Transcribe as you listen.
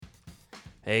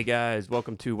Hey guys,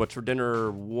 welcome to What's for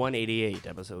Dinner 188,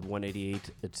 episode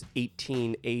 188. It's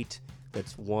 18-8.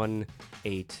 That's 1-8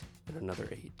 and another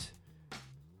 8.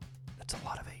 That's a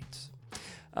lot of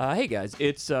 8s. Hey guys,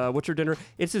 it's What's for Dinner.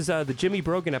 This is the Jimmy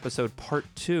Brogan episode, part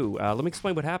 2. Let me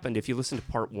explain what happened. If you listened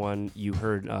to part 1, you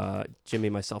heard Jimmy,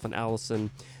 myself, and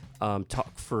Allison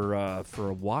talk for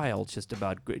a while just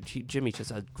about Jimmy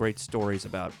just had great stories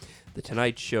about the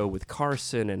Tonight Show with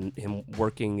Carson and him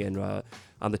working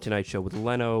on the Tonight Show with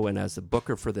Leno and as the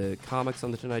booker for the comics on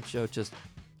the Tonight Show. Just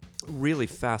really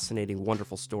fascinating,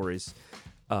 wonderful stories.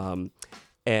 And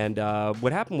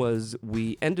what happened was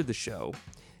we ended the show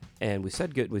and we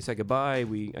said goodbye.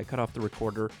 I cut off the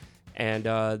recorder. And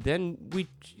then we,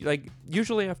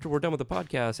 usually after we're done with the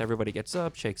podcast, everybody gets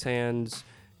up, shakes hands,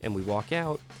 and we walk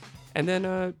out. And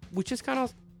then we just kind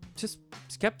of just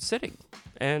kept sitting,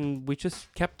 and we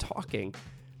just kept talking.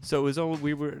 So it was all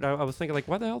I was thinking,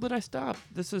 why the hell did I stop?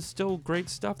 This is still great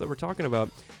stuff that we're talking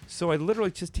about. So I literally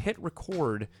just hit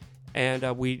record,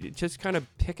 and we just kind of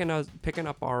picking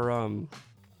up our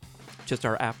just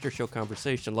our after show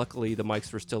conversation. Luckily, the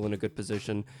mics were still in a good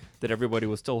position that everybody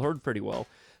was still heard pretty well.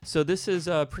 So this is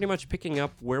pretty much picking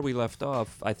up where we left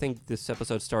off. I think this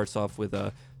episode starts off with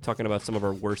talking about some of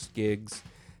our worst gigs,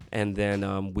 and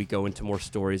then we go into more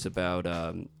stories about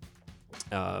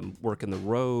working the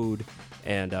road.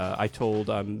 And I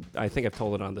think I've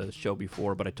told it on the show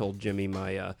before, but I told Jimmy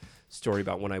my story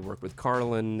about when I worked with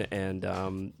Carlin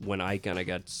and when I kind of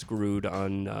got screwed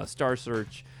on Star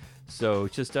Search. So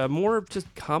just more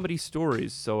just comedy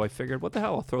stories. So I figured, what the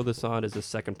hell, I'll throw this on as a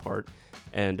second part,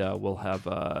 and we'll have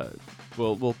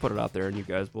we'll put it out there, and you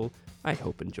guys will, I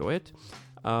hope, enjoy it.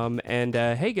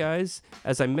 Hey guys,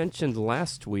 as I mentioned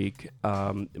last week,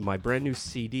 my brand new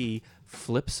CD,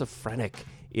 Flipsophrenic,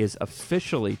 is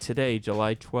officially today,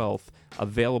 July 12th,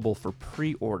 available for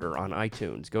pre-order on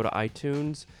iTunes. Go to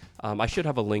iTunes. I should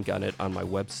have a link on it on my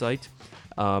website.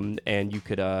 And you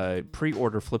could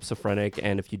pre-order Flipsophrenic,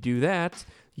 and if you do that,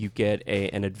 you get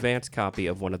an advance copy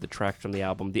of one of the tracks from the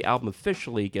album. The album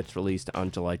officially gets released on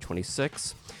July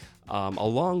 26th,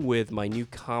 along with my new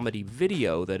comedy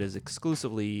video that is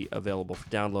exclusively available for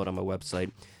download on my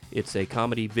website. It's a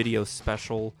comedy video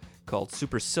special called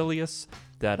Supercilious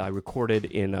that I recorded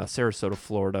in Sarasota,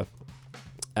 Florida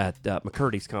at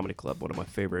McCurdy's Comedy Club, one of my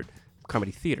favorite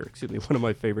comedy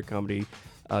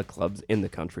clubs in the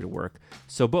country to work.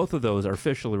 So both of those are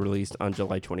officially released on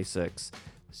July 26th,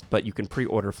 but you can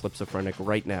pre-order Flipsophrenic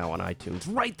right now on iTunes,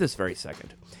 right this very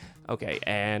second. Okay,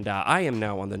 and I am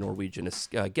now on the Norwegian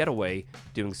Getaway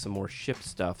doing some more ship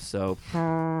stuff, so...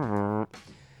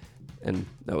 And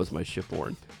that was my ship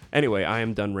horn. Anyway, I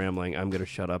am done rambling. I'm going to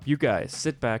shut up. You guys,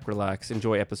 sit back, relax,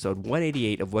 enjoy episode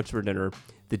 188 of What's for Dinner,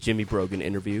 the Jimmy Brogan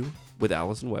interview with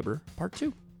Allison Weber, part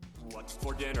 2. What's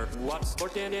for dinner? What's for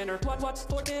dinner? What's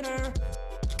for dinner?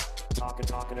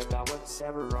 Talking about what's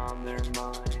ever on their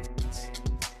minds.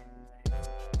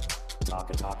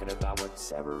 Talking about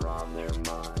what's ever on their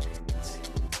minds.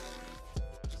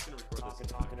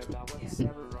 Talking about what's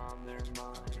ever on their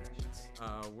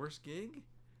minds. Worst gig?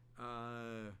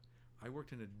 I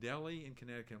worked in a deli in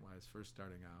Connecticut when I was first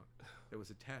starting out. It was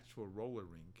attached to a roller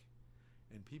rink,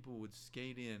 and people would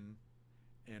skate in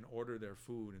and order their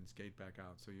food and skate back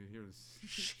out. So you hear this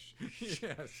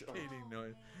skating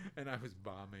noise. And I was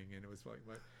bombing, and it was like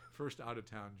my first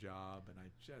out-of-town job,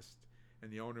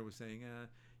 and the owner was saying,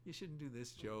 you shouldn't do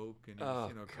this joke, and he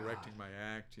was, correcting my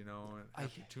act, and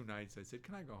after 2 nights I said,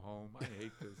 can I go home? I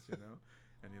hate this,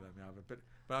 and he let me out of it.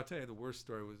 But I'll tell you, the worst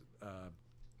story was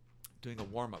doing a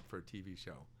warm-up for a TV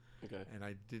show. Okay. And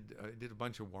I did a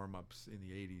bunch of warm-ups in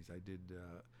the 80s. I did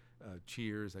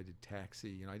Cheers, I did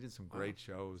Taxi, I did some great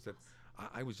shows that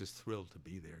I was just thrilled to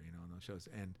be there, in those shows,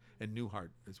 and Newhart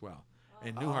as well.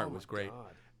 And Newhart was great,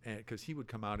 because he would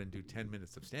come out and do 10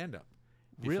 minutes of stand-up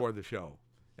before the show,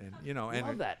 and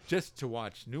love that. Just to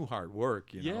watch Newhart work,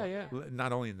 Yeah.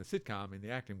 not only in the sitcom and the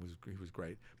acting he was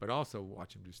great, but also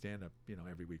watch him do stand-up,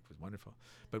 every week was wonderful.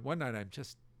 But one night I'm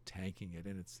just tanking it,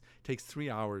 and it takes 3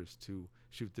 hours to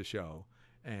shoot the show.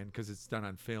 And because it's done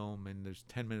on film, and there's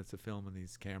 10 minutes of film in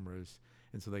these cameras,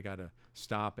 and so they got to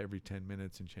stop every 10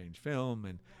 minutes and change film,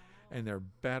 and they're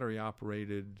battery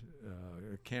operated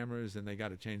cameras, and they got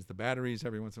to change the batteries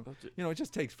every once in a while. It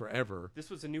just takes forever.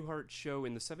 This was a Newhart show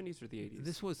in the 70s or the 80s?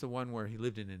 This was the one where he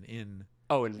lived in an inn.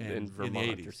 Oh, in Vermont. In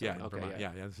the 80s, yeah, in Vermont.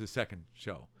 Yeah, this is the second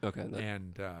show. Okay.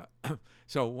 And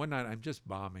so one night I'm just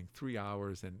bombing 3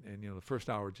 hours, and the first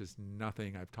hour just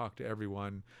nothing. I've talked to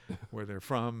everyone where they're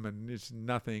from, and it's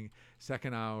nothing.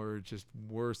 Second hour just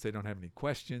worse. They don't have any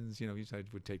questions. Usually I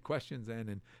would take questions then,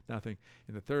 and nothing.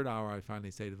 In the third hour, I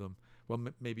finally say to them, well,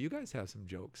 maybe you guys have some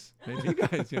jokes. Maybe you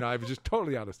guys, I was just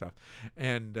totally out of stuff.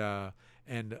 And a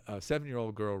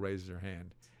 7-year-old girl raises her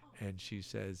hand, and she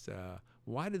says,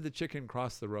 why did the chicken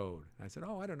cross the road? I said,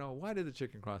 I don't know. Why did the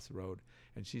chicken cross the road?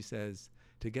 And she says,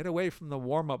 to get away from the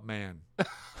warm-up man. Oh,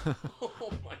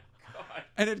 my God.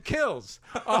 And it kills.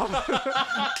 All of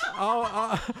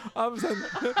a sudden,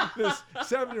 this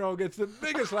 7-year-old gets the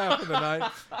biggest laugh of the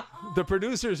night. The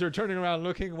producers are turning around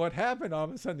looking what happened. All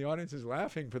of a sudden, the audience is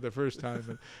laughing for the first time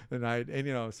in the night.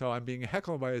 And, so I'm being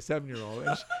heckled by a 7-year-old.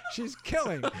 And she's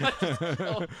killing.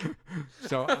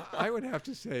 So I would have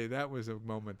to say that was a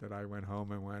moment that I went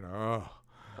home and went,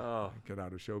 get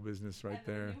out of show business right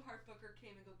there. And the new Heart Booker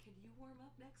came and go, can you warm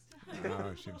up next time?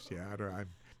 I don't know.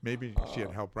 Maybe she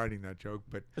had help writing that joke,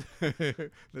 but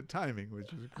the timing was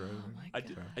just crazy.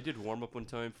 I did warm up one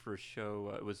time for a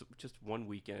show. It was just one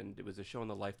weekend. It was a show on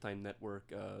the Lifetime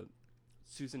Network.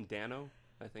 Susan Dano,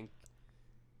 I think,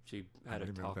 she had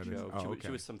a talk show.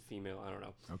 She was some female. I don't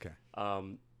know. Okay.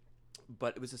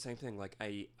 But it was the same thing. Like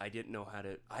I didn't know how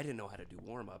to do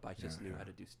warm up. I just knew how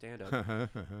to do stand up,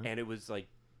 and it was like.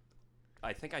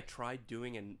 I think I tried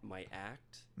doing in my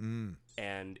act, and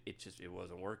it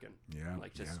wasn't working. Yeah,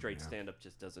 like just straight stand up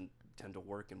just doesn't tend to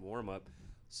work in warm up.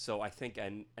 So I think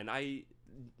and I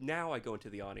now I go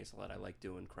into the audience a lot. I like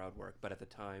doing crowd work, but at the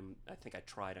time I think I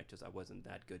tried. I wasn't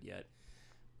that good yet.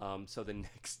 So the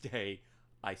next day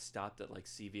I stopped at like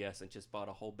CVS and just bought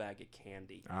a whole bag of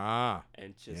candy.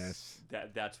 And just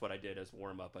that's what I did as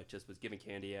warm up. I just was giving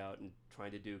candy out and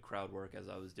trying to do crowd work as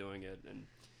I was doing it, and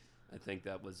I think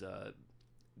that was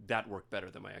that worked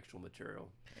better than my actual material.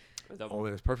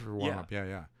 It's perfect for warm up.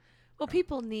 Yeah. Well,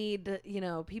 people need,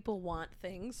 people want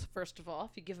things, first of all.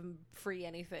 If you give them free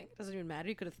anything, it doesn't even matter.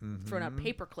 You could have thrown out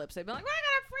paper clips. They'd be like, I got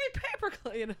a free paper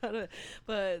clip,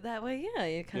 But that way,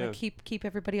 you kind of keep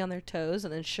everybody on their toes.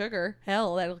 And then sugar,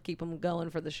 hell, that'll keep them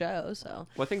going for the show. So.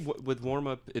 Well, I think with warm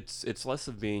up, it's less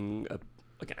of being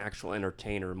like an actual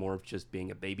entertainer, more of just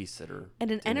being a babysitter. And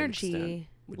an energy,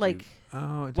 maybe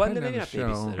not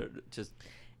babysitter,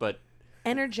 but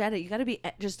energetic. You got to be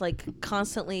just like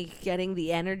constantly getting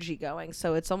the energy going.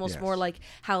 So it's almost more like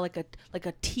how like a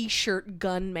t-shirt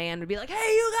gunman would be like,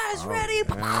 "Hey, you guys ready?"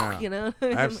 Yeah.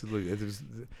 Absolutely.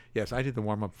 Yes, I did the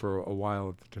warm up for a while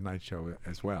at the Tonight Show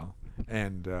as well,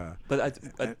 and I'm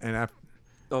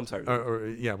sorry.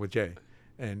 With Jay,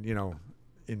 and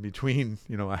in between,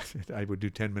 I would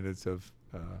do 10 minutes of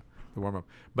the warm up,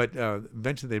 but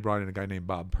eventually they brought in a guy named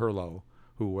Bob Perlow,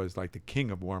 who was like the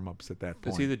king of warm-ups at that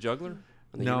point. Is he the juggler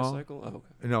on the unicycle? Oh, okay.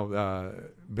 No,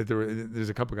 but there's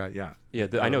a couple guys, I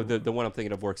know the one I'm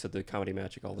thinking of works at the Comedy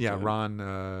Magic all the time. Yeah,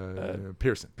 Ron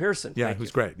Pearson. Yeah,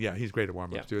 who's great. Yeah, he's great at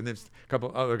warm-ups too. And there's a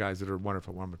couple other guys that are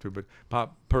wonderful at warm-up too, but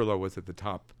Bob Perlow was at the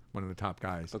top, one of the top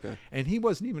guys. Okay. And he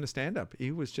wasn't even a stand-up.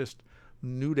 He was just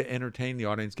knew to entertain the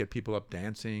audience, get people up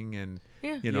dancing, and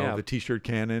the t-shirt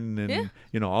cannon, and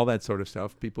all that sort of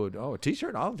stuff. People would, a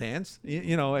t-shirt, I'll dance.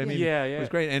 It was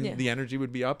great, and the energy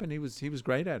would be up, and he was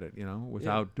great at it,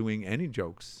 without doing any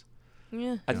jokes.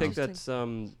 Yeah, I think that's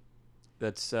because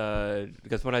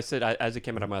when I said as it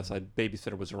came out of my side,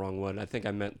 babysitter was the wrong one. I think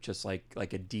I meant just like a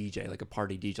DJ, like a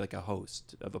party DJ, like a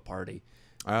host of a party.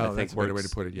 Oh, that's a better way to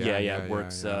put it. It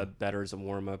works better as a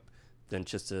warm up than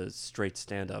just a straight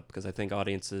stand-up, because I think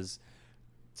audiences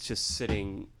just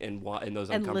sitting in those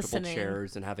uncomfortable listening.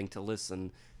 Chairs and having to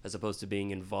listen, as opposed to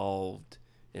being involved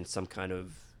in some kind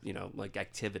of like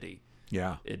activity.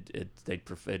 Yeah,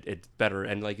 it's better,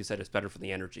 and like you said, it's better for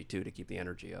the energy too, to keep the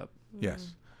energy up.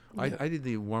 Yes, I did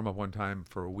the warm up one time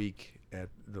for a week at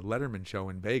the Letterman show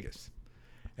in Vegas.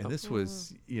 And this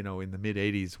was, in the mid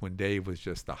 '80s when Dave was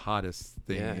just the hottest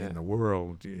thing in the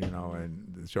world,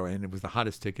 and the show, and it was the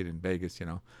hottest ticket in Vegas,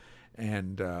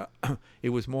 and it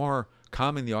was more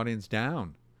calming the audience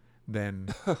down than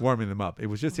warming them up. It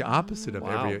was just the opposite of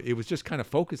it was just kind of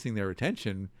focusing their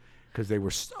attention because they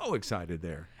were so excited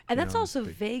there. And that's also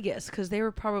Vegas, because they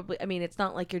were probably, it's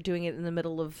not like you're doing it in the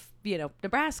middle of,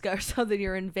 Nebraska or something.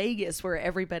 You're in Vegas where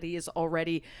everybody is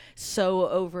already so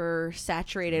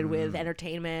oversaturated with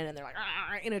entertainment, and they're like,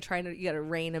 you got to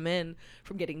rein them in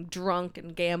from getting drunk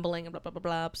and gambling and blah, blah, blah,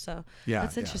 blah. So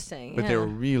that's interesting. But they were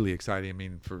really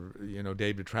exciting. For,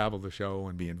 Dave to travel the show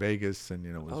and be in Vegas, and,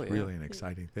 it was really an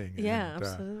exciting thing. Yeah, and,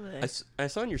 absolutely. I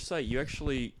saw on your site, you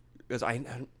actually... Because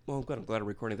I'm glad I'm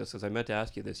recording this, because I meant to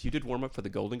ask you this. You did warm up for the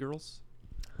Golden Girls?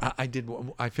 I did.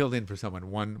 I filled in for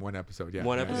someone one episode. Yeah.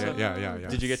 One episode. Yeah.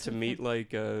 Did you get to meet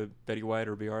like Betty White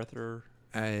or B. Arthur?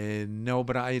 No,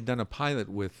 but I had done a pilot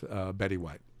with Betty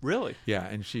White. Really? Yeah,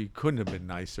 and she couldn't have been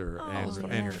nicer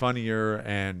and funnier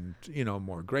and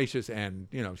more gracious, and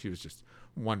she was just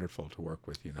wonderful to work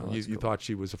with. You know, Oh, you that's cool. thought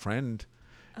she was a friend,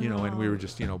 you know, and we were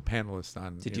just panelists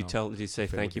on. Did you you know, tell? Did you say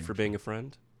favorite thank you for games. being a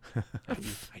friend?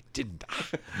 I didn't.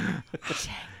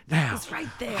 Now, It's right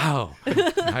there. how?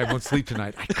 I won't sleep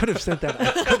tonight. I could have said that.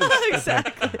 I could have said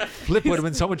Exactly. that. Flip would have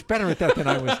been so much better at that than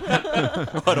I was.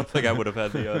 I don't think I would have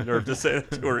had the nerve to say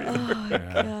that to her either. Oh my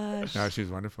gosh. No, she's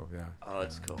wonderful. Yeah. Oh,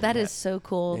 that's cool. That is so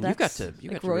cool. And That's you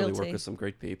got like to really royalty. work with some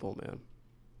great people, man.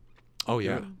 Oh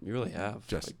yeah. You really have.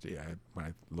 Just Like, when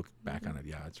I look back on it,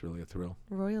 yeah, it's really a thrill.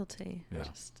 Royalty. Yeah.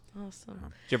 Just awesome.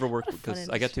 did you ever work? What a fun Because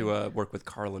I got to work with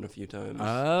Carlin a few times.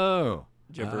 Oh.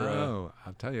 Did you ever?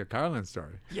 I'll tell you a Carlin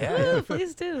story. Yeah. Ooh,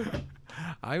 please do.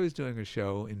 I was doing a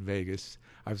show in Vegas.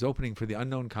 I was opening for the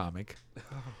Unknown Comic,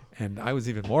 and I was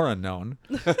even more unknown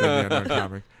than the Unknown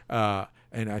Comic.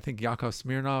 And I think Yakov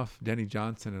Smirnoff, Denny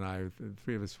Johnson, and I, the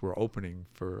three of us, were opening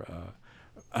for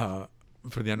the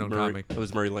Unknown Comic. It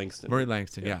was Murray Langston. Murray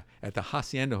Langston, yeah, at the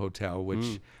Hacienda Hotel,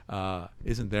 which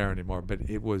isn't there anymore, but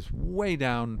it was way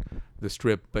down the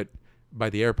strip, but by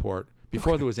the airport.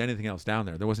 Before there was anything else down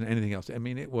there, there wasn't anything else. I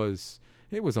mean, it was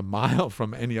a mile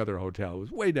from any other hotel. It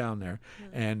was way down there,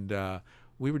 and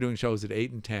we were doing shows at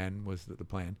 8 and 10 was the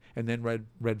plan, and then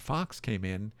Red Fox came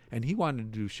in, and he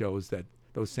wanted to do shows that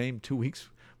those same 2 weeks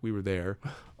we were there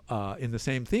in the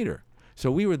same theater.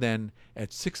 So we were then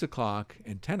at 6 o'clock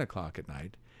and 10 o'clock at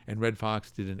night, and Red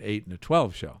Fox did an 8 and a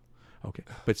 12 show. Okay,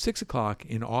 but 6 o'clock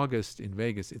in August in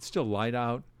Vegas, it's still light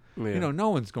out. Yeah. You know, no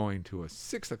one's going to a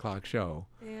 6 o'clock show.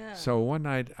 Yeah. So one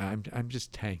night, I'm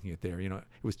just tanking it there. You know, it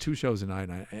was 2 shows a night,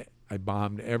 and I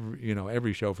bombed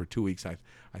every show for 2 weeks. I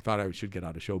thought I should get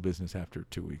out of show business after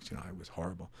 2 weeks. You know, I was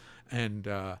horrible. And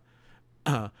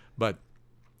but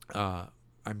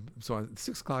I'm so on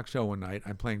 6 o'clock show one night.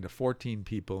 I'm playing to 14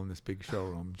 people in this big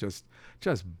showroom, just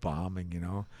bombing. You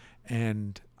know,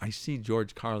 and I see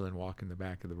George Carlin walk in the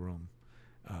back of the room.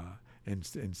 And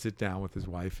sit down with his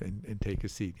wife and take a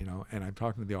seat, you know. And I'm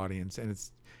talking to the audience, and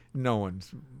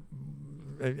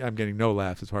I'm getting no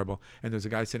laughs. It's horrible. And there's a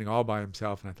guy sitting all by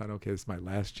himself, and I thought, okay, this is my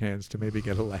last chance to maybe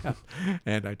get a laugh.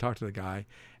 And I talk to the guy,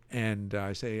 and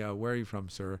I say, where are you from,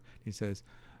 sir? He says,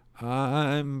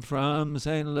 I'm from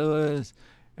St. Louis.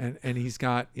 And he's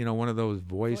got, you know, one of those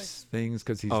voice things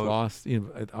because he's lost, you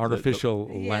know, artificial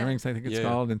larynx, I think it's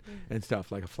called, and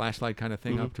stuff, like a flashlight kind of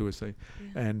thing up to his thing.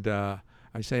 And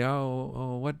I say,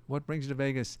 oh, what brings you to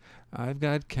Vegas? I've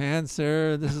got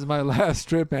cancer. This is my last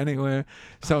trip anywhere.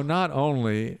 So not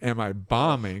only am I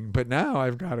bombing, but now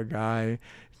I've got a guy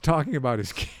talking about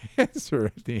his cancer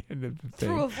at the end of the thing.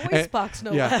 Through a voice box,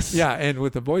 no yeah, less. Yeah, and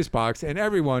with the voice box, and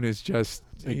everyone is just,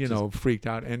 you know, freaked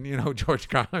out. And, you know, George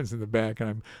Carlin's in the back,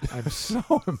 and I'm so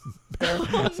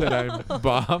embarrassed that I'm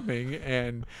bombing,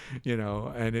 and, you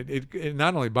know, and it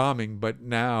not only bombing, but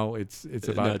now it's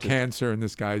about cancer and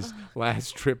this guy's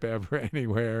last trip ever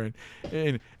anywhere.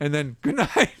 And then, good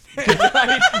night.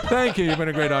 Thank you. You've been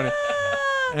a great audience.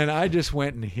 And I just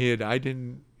went and hid. I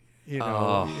didn't. You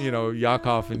know,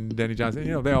 Yakov and Denny Johnson,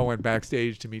 you know, they all went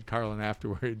backstage to meet Carlin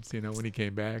afterwards, you know, when he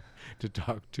came back to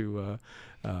talk to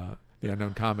the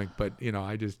Unknown Comic. But, you know,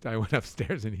 I went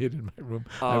upstairs and hid in my room.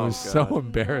 I was so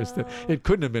embarrassed. That it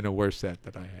couldn't have been a worse set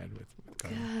that I had with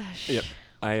Carlin. Gosh. Yep.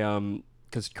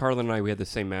 Because Carlin and I, we had the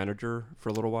same manager for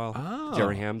a little while,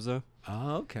 Jerry Hamza.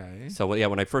 Oh, okay. So, yeah,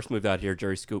 when I first moved out here,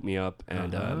 Jerry scooped me up,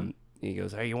 and he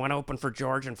goes, hey, you want to open for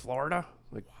George in Florida?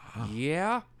 Like,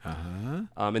 yeah.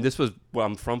 And this was, well,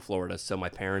 I'm from Florida, so my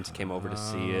parents came over to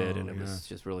see it, and it was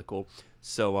just really cool.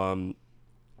 So,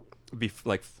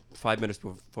 like 5 minutes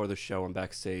before the show, I'm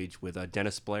backstage with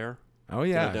Dennis Blair. Oh,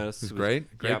 yeah. Dennis He's was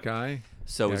great guy.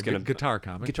 So it was going to guitar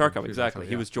comic. Exactly.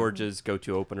 He was George's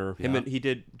go-to opener. He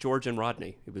did George and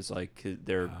Rodney. It was like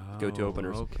their go-to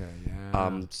openers. Okay,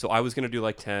 yeah. So I was going to do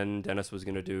like 10. Dennis was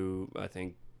going to do, I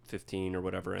think, 15 or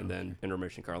whatever, and then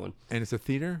intermission Carlin. And it's a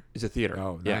theater? It's a theater.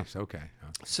 Oh, nice. Yeah. Okay.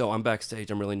 So I'm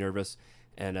backstage. I'm really nervous.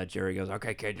 And Jerry goes,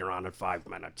 okay, kid, you're on in 5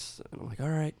 minutes. And I'm like, all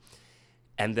right.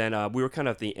 And then we were kind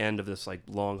of at the end of this like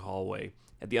long hallway.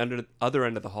 At the other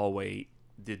end of the hallway,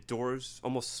 the doors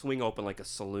almost swing open like a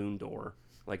saloon door,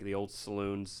 like the old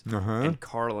saloons. And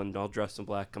Carlin, all dressed in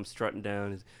black, comes strutting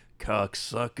down. He's,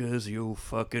 cocksuckers, you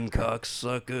fucking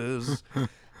cocksuckers.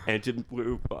 And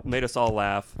it made us all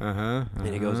laugh. And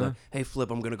he goes, hey, Flip,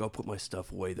 I'm going to go put my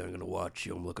stuff away. Then I'm going to watch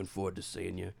you. I'm looking forward to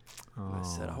seeing you. And I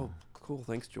said, oh, cool.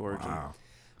 Thanks, George. Wow.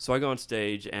 So I go on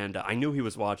stage, and I knew he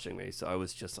was watching me, so I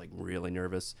was just, like, really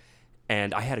nervous.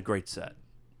 And I had a great set.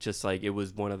 Just, like, it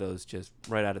was one of those just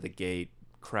right out of the gate.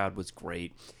 Crowd was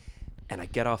great. And I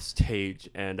get off stage,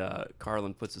 and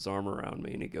Carlin puts his arm around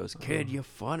me, and he goes, kid, you're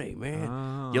funny,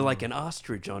 man. You're like an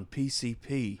ostrich on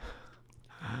PCP.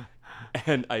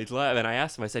 And I laughed, and I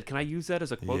asked him. I said, "Can I use that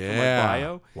as a quote for my Yeah.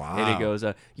 bio?" Wow. And he goes,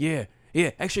 "Yeah.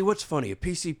 Actually, what's funny? A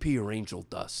PCP or angel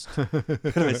dust?" And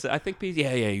I said, "I think PCP.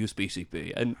 Yeah. Use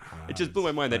PCP." And it just blew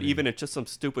my mind that even at just some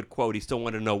stupid quote, he still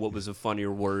wanted to know what was a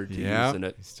funnier word to Yeah. use in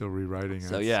it. He's still rewriting it.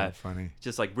 So It's yeah, so funny.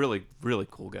 just like really, really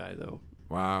cool guy though.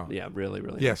 Wow. Yeah, really,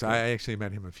 really. Yes, nice guy. I actually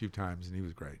met him a few times, and he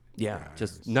was great. Yeah, it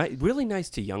just was- really nice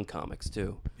to young comics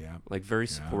too. Yeah. Like very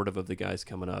supportive of the guys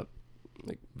coming up.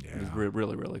 Like it was Yeah.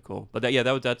 really, really cool. But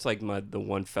that's like the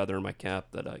one feather in my cap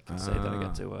that I can say that I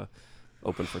got to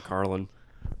open for Carlin.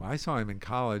 Well, I saw him in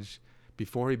college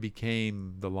before he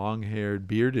became the long-haired,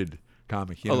 bearded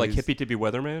comic. You know, Like he's- Hippie Tippy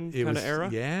Weatherman it kind was- of era.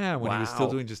 Yeah, when he was still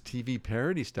Wow. doing just TV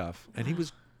parody stuff, and he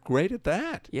was great at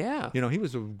that. Yeah. You know, he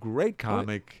was a great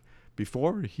comic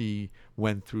before he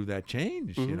went through that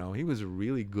change. Mm-hmm. You know, he was a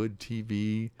really good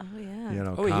TV. Oh yeah. You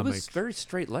know, Oh, he comic. was very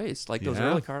straight laced. Like those Yeah.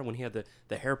 early Carlin when he had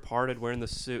the hair parted, wearing the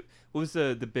suit. What was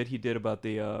the bit he did about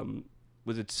the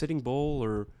was it Sitting Bull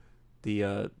or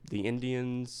the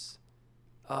Indians?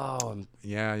 Oh,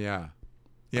 Yeah.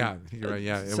 I think you're right.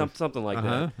 Yeah, it was- something like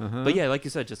that. uh-huh. But yeah, like you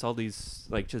said, just all these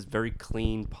like just very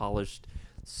clean, polished,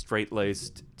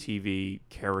 straight-laced TV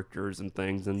characters and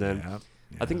things. And then Yeah,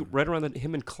 I think right around that,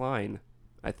 him and Klein,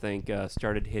 I think,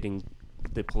 started hitting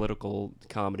the political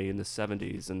comedy in the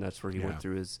 '70s, and that's where he Yeah. went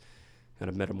through his kind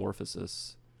of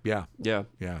metamorphosis. yeah, Yeah.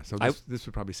 yeah. So I- this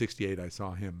was probably '68. I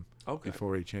saw him Okay.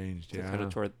 before he changed. Yeah, Kind of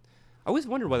toward. I always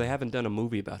wondered why they haven't done a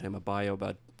movie about him, a bio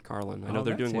about Carlin. I know Oh,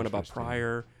 they're that's doing one about interesting.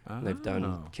 Pryor. And they've done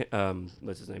Oh.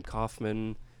 what's his name,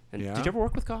 Kaufman. And Yeah. did you ever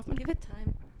work with Kaufman? Give it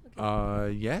time.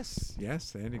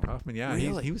 Yes, Andy Kaufman. Yeah,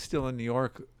 Really? he was still in New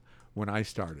York when I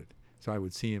started, so I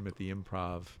would see him at the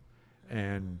Improv,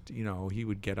 and you know he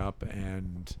would get up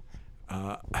and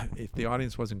if the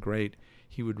audience wasn't great,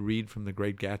 he would read from The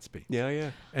Great Gatsby, Yeah,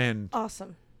 yeah. and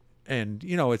Awesome.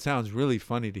 you know it sounds really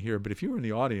funny to hear, but if you were in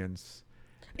the audience,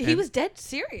 He And- was dead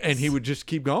serious. and he would just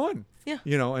keep going, Yeah.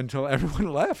 you know, until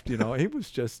everyone left. You know, he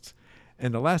was just.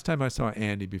 And the last time I saw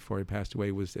Andy before he passed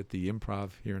away was at the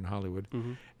Improv here in Hollywood,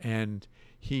 and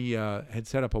he had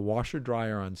set up a washer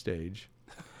dryer on stage,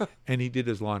 and he did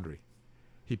his laundry.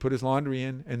 He put his laundry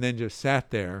in and then just sat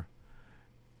there.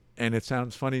 And it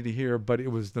sounds funny to hear, but it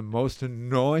was the most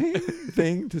annoying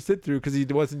thing to sit through because he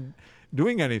wasn't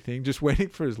doing anything, just waiting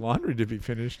for his laundry to be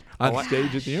finished on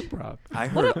stage at the Improv. I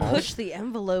What heard a push the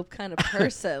envelope kind of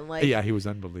person. Like, Yeah, he was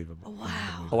unbelievable.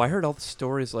 wow. I heard all the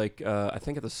stories. Like I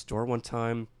think at the store one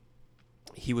time,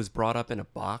 he was brought up in a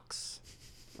box.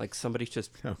 Like somebody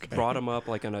just Okay. brought him up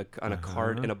like on a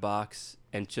cart in a box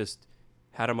and just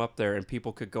had him up there, and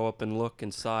people could go up and look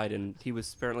inside, and he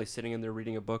was apparently sitting in there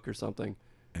reading a book or something.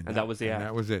 And that was the act.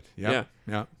 That was it. Yep.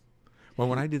 Yeah. Well,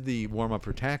 when I did the warm up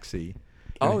for Taxi,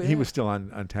 Oh, he yeah. was still on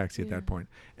Taxi at that point,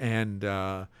 and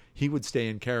he would stay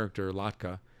in character,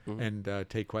 Latka, and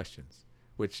take questions.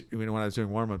 Which, you know, when I was doing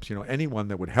warm ups, you know, anyone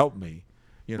that would help me,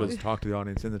 you know, talk to the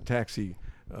audience in the Taxi,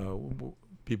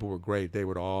 people were great. They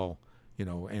would all, you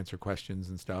know, answer questions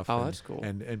and stuff. Oh, and, that's cool.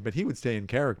 And but he would stay in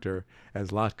character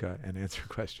as Latka and answer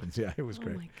questions. Yeah, it was Oh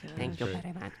great. my god. Thank you Great.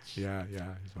 very much. Yeah,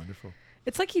 he's wonderful.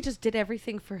 It's like he just did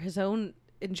everything for his own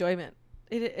enjoyment.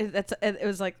 It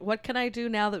was like, what can I do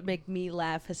now that make me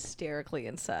laugh hysterically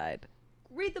inside?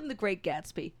 Read them The Great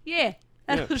Gatsby. Yeah,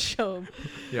 that'll show him.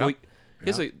 Yeah.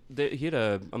 Well, he had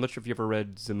a. I'm not sure if you ever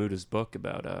read Zamuta's book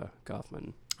about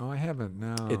Kaufman. Oh, I haven't.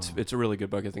 No. It's a really good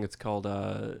book. I think it's called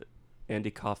Andy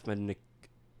Kaufman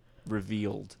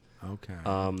Revealed. okay.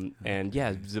 And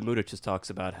yeah, Zamuda just talks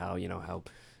about how how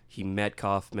he met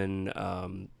Kaufman.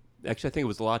 Actually, I think it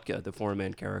was Latka, the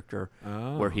four-man character,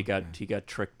 where he got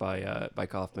tricked by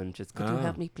Kaufman. Just could you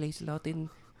help me place a lot in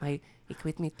my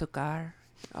equipment to car?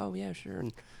 Oh yeah, sure.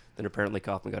 And then apparently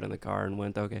Kaufman got in the car and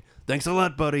went, okay, thanks a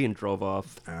lot, buddy, and drove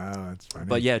off. Oh, that's funny.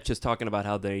 But yeah, just talking about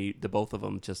how the both of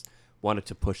them just wanted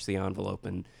to push the envelope,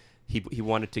 and he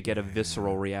wanted to get a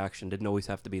visceral reaction. Didn't always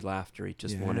have to be laughter. He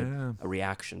just wanted a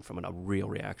reaction a real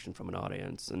reaction from an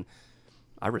audience, and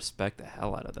I respect the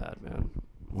hell out of that, man.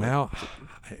 Well,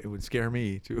 it would scare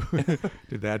me to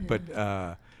do that,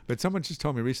 but someone just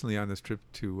told me recently on this trip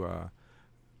to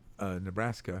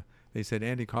Nebraska, they said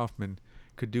Andy Kaufman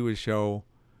could do his show,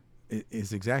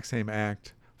 his exact same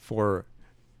act for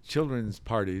children's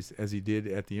parties as he did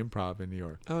at the Improv in New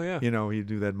York. Oh yeah. You know, he'd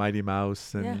do that Mighty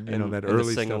Mouse and Yeah. you know And- that and the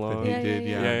early stuff sing-along. that he Yeah, did,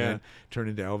 yeah, and yeah. then turn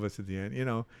into Elvis at the end. You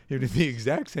know, he would do the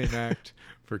exact same act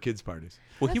for kids' parties.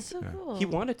 Well, That's so cool. he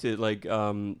wanted to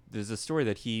there's a story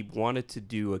that he wanted to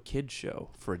do a kid show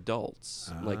for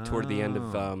adults, like toward the end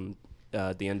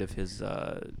of his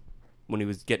when he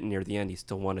was getting near the end, he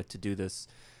still wanted to do this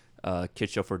kid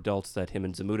show for adults that him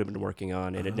and Zamunda have been working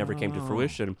on, and it never came to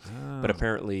fruition. But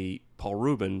apparently, Paul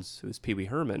Rubens, who's Pee Wee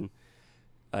Herman,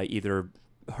 either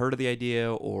heard of the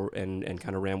idea and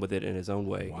kind of ran with it in his own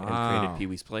way and created Pee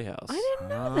Wee's Playhouse. I didn't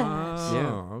know that.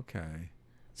 Yeah. Okay.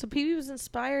 So Pee Wee was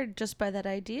inspired just by that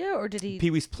idea, or did he?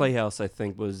 Pee Wee's Playhouse, I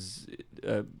think, was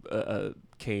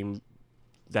came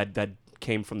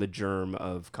from the germ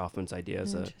of Kaufman's idea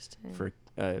as for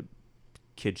a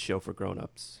kids show for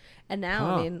grown-ups. And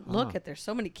now, I mean, look at there's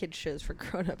so many kids shows for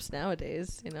grown-ups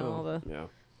nowadays. You know, all the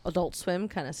Adult Swim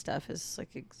kind of stuff is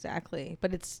like exactly,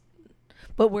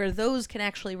 but where those can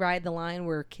actually ride the line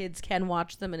where kids can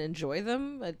watch them and enjoy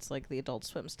them, it's like the Adult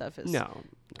Swim stuff is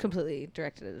completely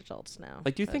directed at adults now.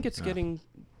 Like, do you think it's getting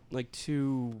like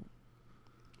too?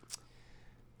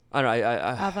 I don't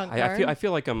know. I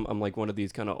feel like I'm like one of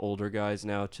these kind of older guys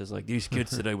now. It's just like these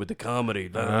kids today with the comedy.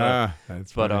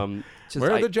 That's but funny. just,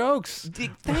 where are the jokes?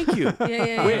 Thank you.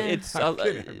 Where, it's I'm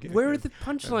where are the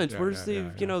punchlines? Yeah, Where's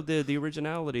yeah, the the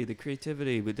originality, the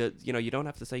creativity? With the, you don't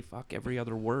have to say fuck every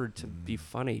other word to be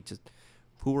funny. Just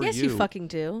who are you? Yes, you fucking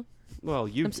do. Well,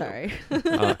 you. I'm sorry.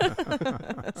 But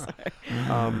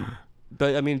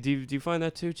I mean, do you find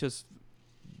that too? Just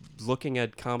looking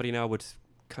at comedy now, what's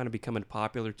kind of becoming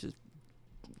popular, just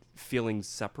feeling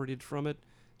separated from it,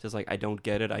 just like I don't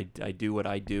get it. I do what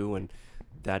I do, and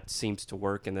that seems to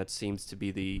work, and that seems to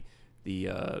be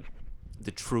the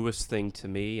truest thing to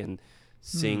me. And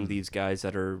seeing these guys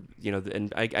that are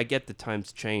and I get the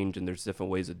times change, and there's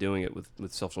different ways of doing it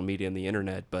with social media and the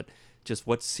internet, but just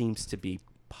what seems to be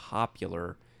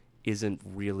popular isn't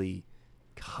really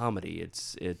comedy.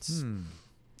 It's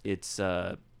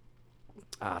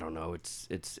I don't know. It's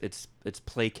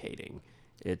placating.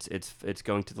 It's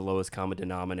going to the lowest common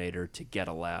denominator to get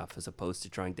a laugh, as opposed to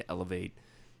trying to elevate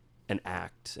an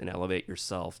act and elevate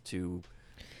yourself to,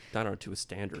 I don't know, to a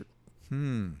standard. I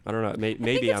don't know. Maybe I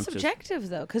think it's I'm subjective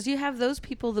though, because you have those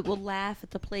people that will laugh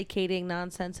at the placating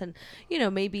nonsense, and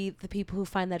maybe the people who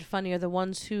find that funny are the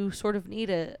ones who sort of need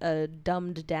a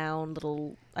dumbed down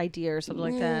little idea or something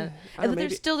like that. But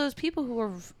there's still those people who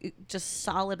are just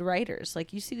solid writers.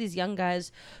 Like, you see these young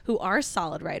guys who are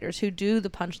solid writers, who do the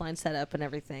punchline setup and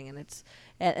everything,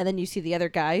 and then you see the other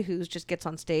guy who just gets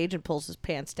on stage and pulls his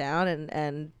pants down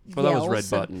and well, yells. that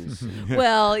was Red Buttons.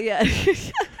 Well, yeah.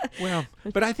 Well,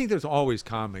 but I think there's always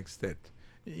comics that,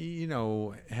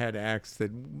 had acts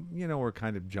that, were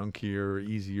kind of junkier,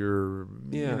 easier,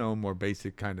 more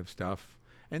basic kind of stuff.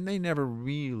 And they never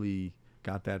really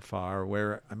got that far.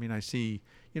 Where, I mean, I see,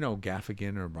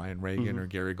 Gaffigan or Brian Reagan or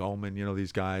Gary Goldman,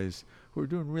 these guys who are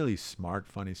doing really smart,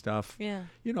 funny stuff. Yeah.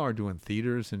 Are doing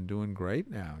theaters and doing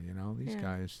great now, these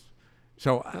guys.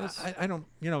 So I don't,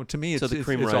 to me, so the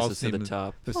cream it's all rises to the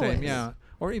top. the same, yeah.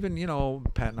 Or even,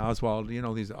 Patton Oswalt,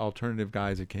 these alternative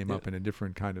guys that came up in a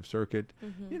different kind of circuit,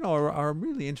 are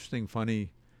really interesting,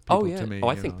 funny people to me. Oh,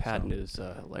 I think Patton is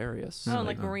hilarious. Oh,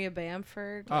 like Maria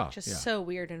Bamford, so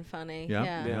weird and funny.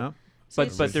 Yeah.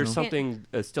 But there's something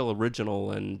still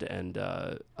original and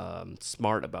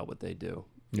smart about what they do.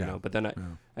 You know. But then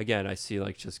I see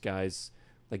like just guys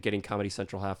like getting Comedy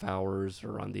Central half hours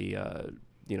or on the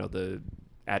the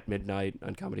at midnight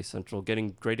on Comedy Central,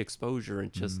 getting great exposure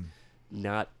and just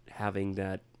not having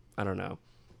that, I don't know.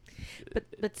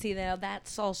 But see, now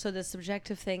that's also the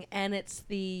subjective thing, and it's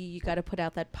you got to put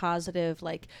out that positive,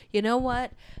 like, you know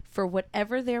what, for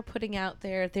whatever they're putting out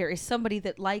there is somebody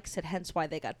that likes it, hence why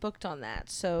they got booked on that.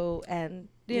 So, and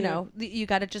you you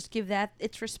got to just give that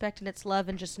its respect and its love,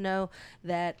 and just know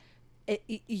that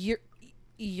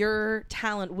your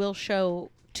talent will show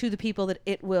to the people that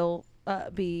it will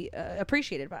be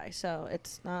appreciated by. So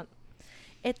it's not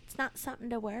something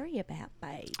to worry about,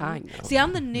 babe. I know. See,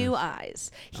 I'm the new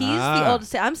eyes. He's the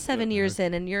oldest. I'm 7 years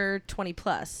in, and you're 20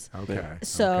 plus. Okay.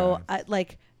 So,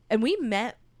 and we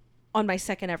met on my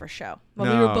second ever show when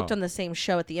we were booked on the same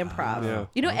show at the Improv.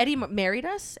 Eddie married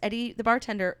us. Eddie, the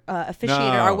bartender,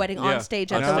 officiated our wedding on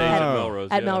stage at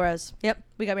Melrose. At Melrose. Yep,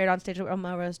 we got married on stage at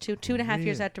Melrose 2.5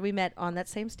 years after we met on that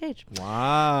same stage.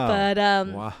 Wow.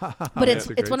 But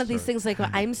it's one of these things, like,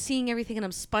 I'm seeing everything and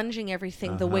I'm sponging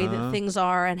everything the way that things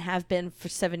are and have been for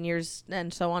 7 years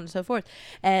and so on and so forth.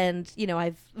 And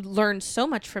I've learned so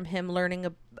much from him, learning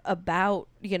about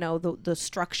the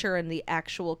structure and the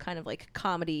actual kind of like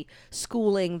comedy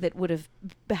schooling that would have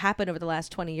happened over the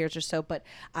last 20 years or so. But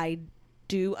I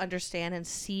do understand and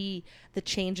see the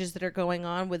changes that are going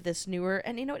on with this newer,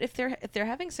 and if they're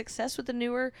having success with the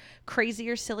newer,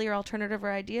 crazier, sillier alternative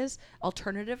ideas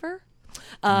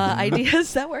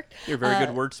that worked. You're a very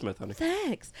good wordsmith, honey.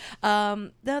 Thanks.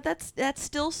 No, that's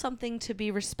still something to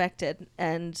be respected,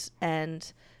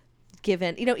 and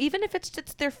given, even if it's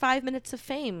their 5 minutes of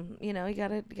fame, you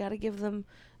gotta give them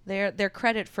their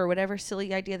credit for whatever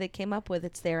silly idea they came up with.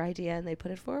 It's their idea and they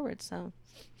put it forward. So.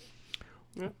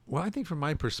 Well, I think from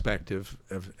my perspective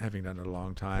of having done it a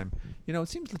long time, it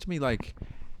seems to me like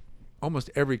almost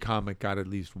every comic got at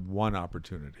least one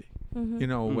opportunity.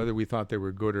 Whether we thought they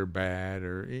were good or bad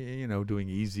or, doing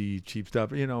easy, cheap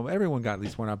stuff, everyone got at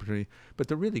least one opportunity. But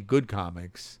the really good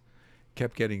comics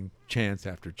kept getting chance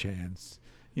after chance.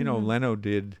 Leno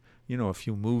did, a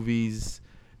few movies,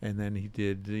 and then he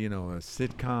did, a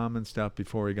sitcom and stuff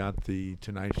before he got the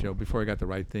Tonight Show, before he got The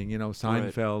Right Thing.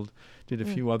 Seinfeld did a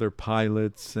few other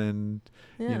pilots and,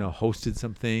 hosted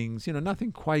some things.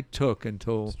 Nothing quite took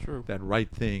until that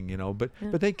Right Thing,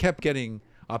 but they kept getting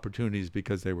opportunities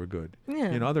because they were good.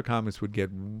 Other comics would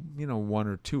get, one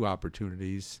or two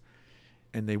opportunities,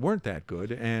 and they weren't that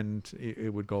good, and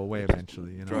it would go away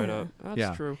eventually. Dried up.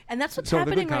 That's true. And that's what's so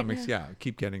happening the good comics, right now.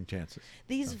 keep getting chances.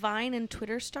 These Vine and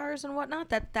Twitter stars and whatnot,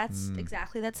 that's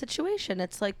exactly that situation.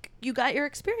 It's like you got your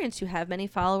experience, you have many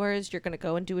followers, you're going to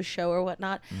go and do a show or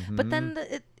whatnot, but then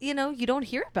you don't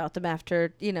hear about them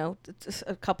after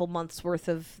a couple months worth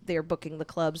of their booking the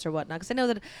clubs or whatnot. Because I know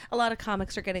that a lot of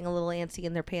comics are getting a little antsy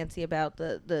in their pantsy about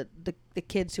the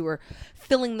kids who are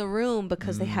filling the room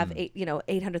because they have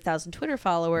 800,000 Twitter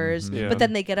followers, but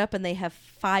then they get up and they have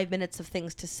 5 minutes of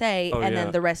things to say, and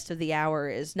then the rest of the hour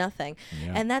is nothing,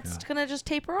 and that's gonna just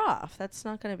taper off. That's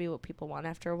not gonna be what people want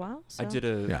after a while. So.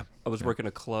 I was working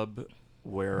a club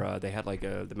where they had like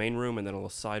the main room and then a little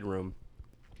side room,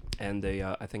 and they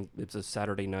I think it's a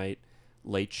Saturday night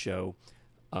late show.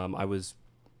 I was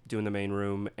doing the main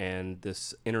room, and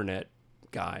this internet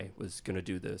guy was going to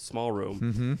do the small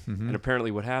room, and apparently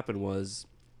what happened was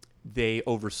they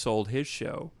oversold his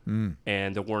show,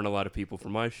 and there weren't a lot of people for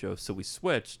my show, so we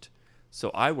switched.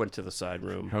 So I went to the side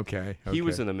room. Okay. He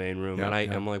was in the main room, and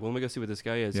I'm like, well, let me go see what this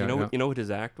guy is. You know what his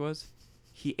act was?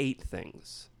 He ate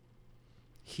things.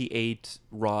 He ate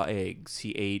raw eggs.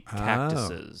 He ate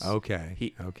cactuses.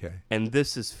 Okay. And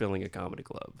this is filling a comedy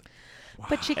club.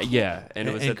 But you can't. And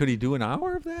it was. And could he do an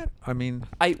hour of that? I mean,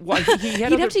 he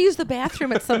had He'd have to use the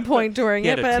bathroom at some point during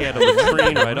it. He had a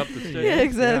latrine right up the stairs. Yeah,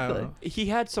 exactly. He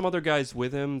had some other guys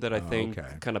with him that I think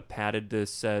kind of padded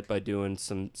this set by doing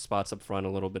some spots up front, a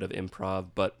little bit of improv.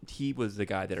 But he was the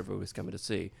guy that everyone was coming to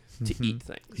see to eat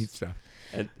things. Eat stuff.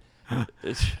 And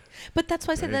but that's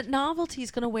why I say that novelty is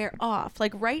going to wear off.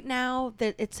 Like right now,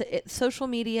 that social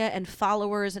media and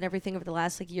followers and everything over the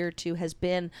last year or two has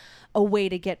been a way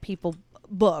to get people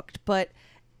booked. But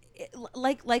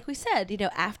like we said,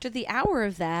 after the hour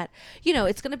of that,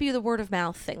 it's going to be the word of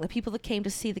mouth thing. The people that came to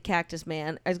see the Cactus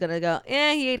Man is going to go,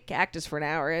 he ate cactus for an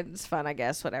hour. It's fun, I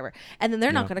guess, whatever. And then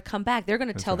they're not going to come back. They're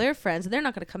going to tell their friends, and they're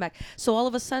not going to come back. So all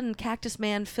of a sudden, Cactus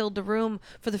Man filled the room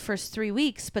for the first 3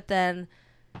 weeks, but then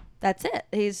that's it.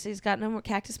 He's got no more.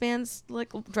 Cactus Man's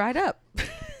dried up.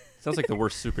 Sounds like the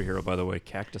worst superhero, by the way,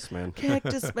 Cactus Man.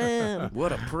 Cactus Man.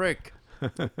 What a prick.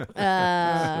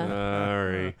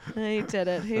 Sorry. He did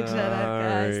it,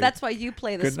 guys. That's why you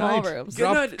play the Good small night. rooms.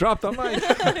 Drop the mic.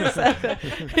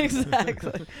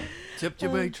 Exactly. Tipped your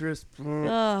waitress.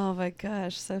 Oh my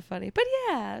gosh, so funny. But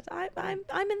yeah,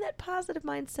 I'm in that positive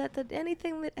mindset that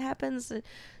anything that happens,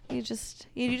 you just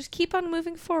keep on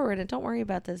moving forward and don't worry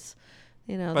about this.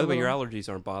 By the way, your allergies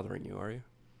aren't bothering you, are you?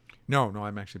 No,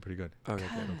 I'm actually pretty good. Okay,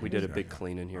 good. We did a big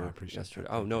clean in here yesterday.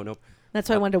 Oh no. That's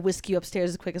why I wanted to whisk you upstairs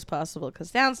as quick as possible,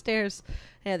 because downstairs,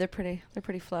 they're pretty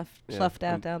fluffed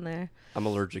out down there. I'm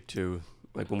allergic to,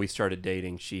 when we started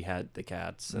dating, she had the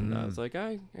cats, and I was like,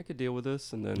 I could deal with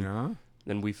this, and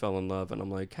then we fell in love, and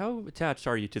I'm like, how attached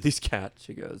are you to these cats?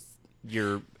 She goes,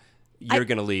 you're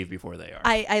going to leave before they are.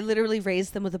 I literally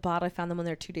raised them with a bottle. I found them when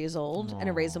they're 2 days old, and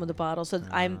I raised them with a bottle. So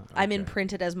I'm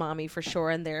imprinted as mommy for sure,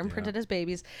 and they're imprinted as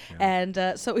babies. And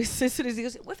so as soon as he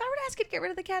goes, if I were to ask you to get rid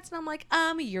of the cats, and I'm like,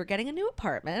 you're getting a new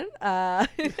apartment. We're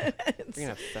going to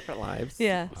have separate lives.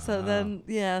 Yeah. So then,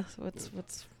 what's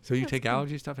So you take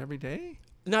allergy stuff every day?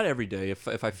 Not every day.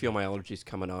 If I feel my allergies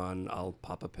coming on, I'll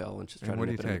pop a pill and just try to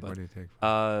nip it in the bud. What do you take?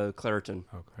 Claritin.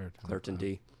 Oh, Claritin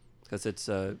D. Because it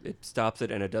stops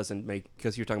it, and it doesn't make,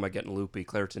 because you're talking about getting loopy.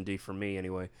 Claritin D, for me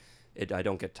anyway, I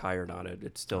don't get tired on it.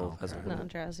 It still has a little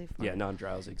non-drowsy. Yeah,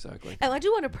 non-drowsy, exactly. And I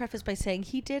do want to preface by saying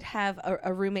he did have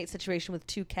a roommate situation with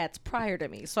 2 cats prior to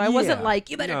me, so I wasn't like,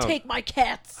 you better take my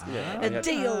cats. A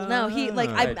deal. No, he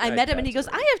I met him and he goes,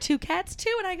 I have 2 cats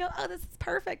too, and I go, oh, this is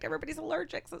perfect. Everybody's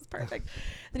allergic, so it's perfect.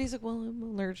 Then he's like, well, I'm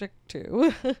allergic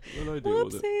too.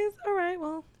 Whoopsies. All right,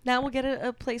 well, now we'll get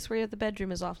a place where the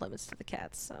bedroom is off limits to the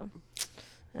cats. So.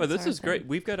 Well, this is great.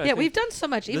 We've got. We've done so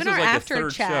much. Even our after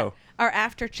chat. Our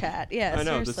after chat. Yeah, I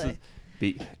know. Seriously.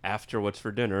 Be after what's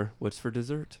for dinner, what's for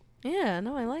dessert. Yeah,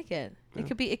 no, I like it.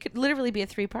 It could literally be a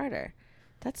 3-parter.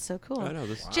 That's so cool. I know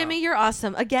this. Jimmy, you're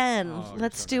awesome. Again, Oh,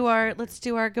 let's you're so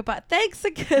do nice. our goodbye. Thanks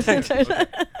again. Our third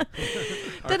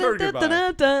goodbye.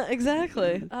 Da-da-da-da-da.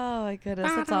 Exactly. Oh my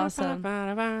goodness, that's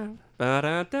awesome.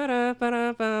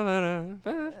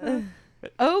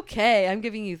 Okay, I'm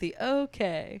giving you the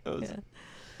okay. Yeah.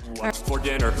 What's for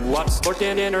dinner? What's for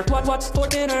dinner? What's for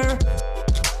dinner?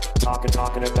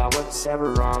 Talking about what's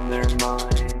ever on their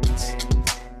minds.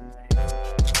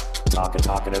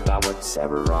 Talking about what's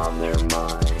ever on their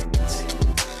minds.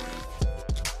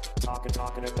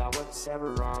 Talking about what's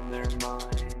ever on their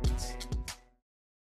minds.